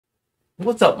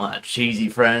What's up, my cheesy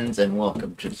friends, and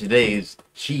welcome to today's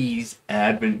Cheese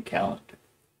Advent Calendar.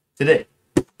 Today,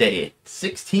 day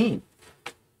 16.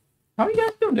 How are you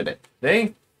guys doing today?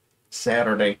 Today,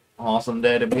 Saturday. Awesome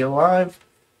day to be alive.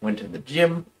 Went to the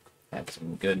gym, had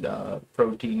some good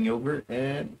protein yogurt,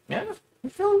 and yeah, I'm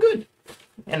feeling good.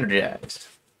 Energized.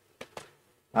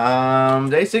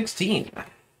 Day 16.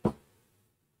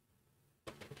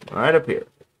 Right up here.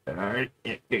 Alright,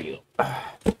 there you go.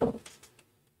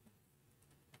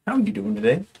 How are you doing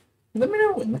today? Let me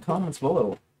know in the comments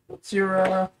below. What's your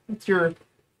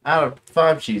out of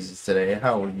 5 cheeses today?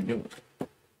 How are you doing?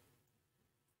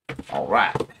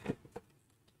 Alright.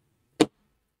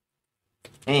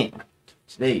 And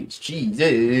today's cheese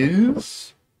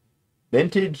is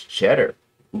vintage cheddar.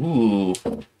 Ooh.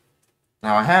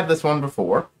 Now I had this one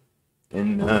before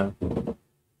in a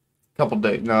couple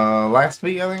days last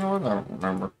week I think it was, I don't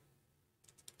remember.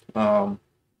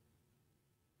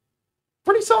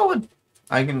 Pretty solid.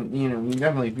 I can, you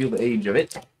definitely feel the age of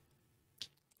it.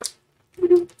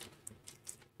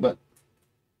 But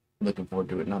looking forward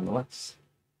to it nonetheless.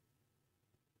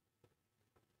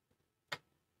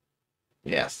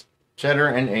 Yes, cheddar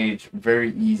and age,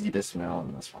 very easy to smell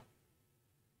in this one.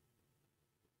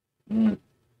 Mm.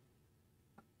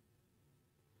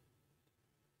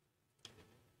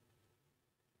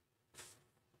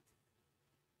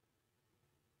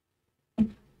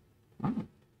 Mm.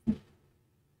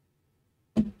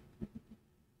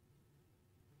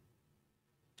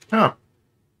 Huh.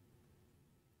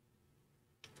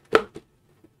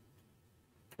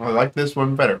 I like this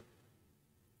one better.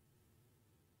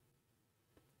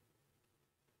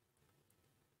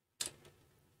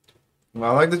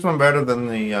 Well, I like this one better than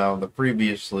the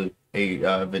previously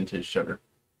vintage cheddar.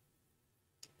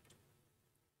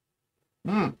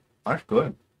 That's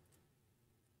good.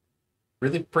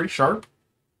 Really pretty sharp.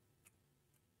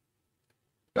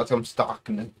 Got some stock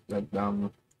in it.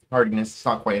 That hardiness. It's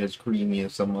not quite as creamy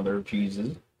as some other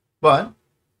cheeses, but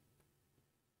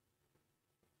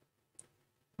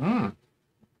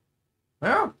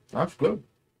yeah, that's good.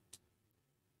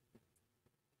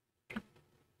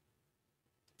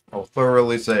 I'll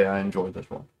thoroughly say I enjoyed this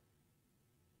one.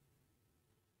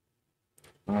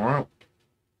 All right.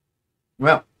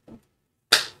 Well,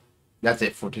 that's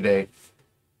it for today.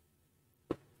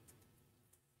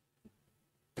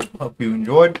 Hope you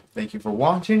enjoyed. Thank you for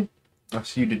watching. I'll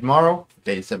see you tomorrow,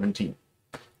 day 17.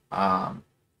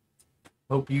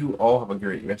 Hope you all have a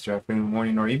great rest of your afternoon,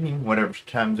 morning, or evening, whatever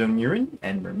time zone you're in.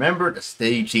 And remember to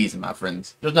stay cheesy, my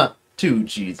friends. Just not too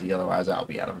cheesy, otherwise I'll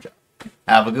be out of a job.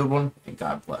 Have a good one, and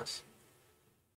God bless.